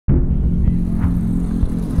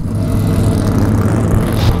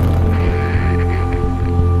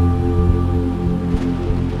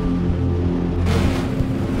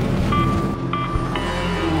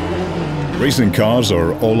Racing cars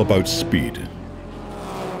are all about speed.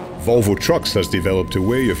 Volvo Trucks has developed a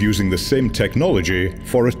way of using the same technology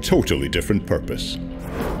for a totally different purpose.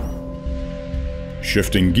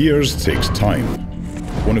 Shifting gears takes time.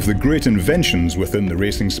 One of the great inventions within the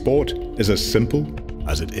racing sport is as simple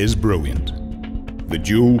as it is brilliant. The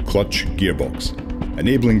dual clutch gearbox,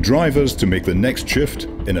 enabling drivers to make the next shift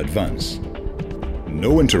in advance.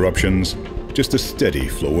 No interruptions, just a steady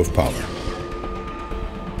flow of power.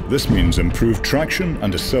 This means improved traction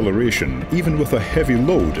and acceleration even with a heavy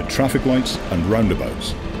load at traffic lights and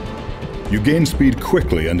roundabouts. You gain speed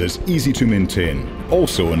quickly and is easy to maintain,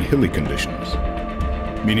 also in hilly conditions,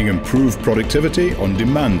 meaning improved productivity on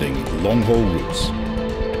demanding long-haul routes.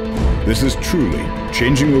 This is truly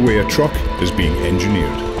changing the way a truck is being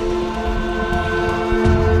engineered.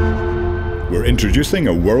 We're introducing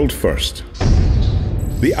a world first,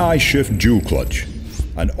 the I-Shift dual clutch,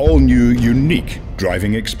 an all-new, unique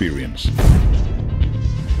driving experience.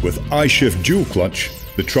 With I-Shift dual clutch,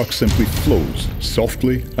 the truck simply flows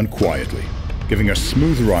softly and quietly, giving a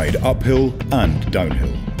smooth ride uphill and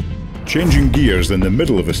downhill. Changing gears in the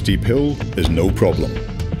middle of a steep hill is no problem.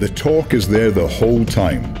 The torque is there the whole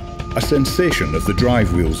time, a sensation of the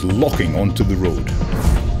drive wheels locking onto the road.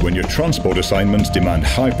 When your transport assignments demand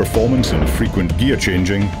high performance and frequent gear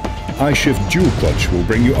changing, I-Shift dual clutch will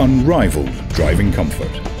bring you unrivaled driving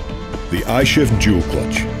comfort. The I-Shift dual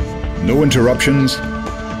clutch. No interruptions,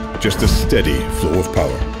 just a steady flow of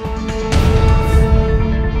power.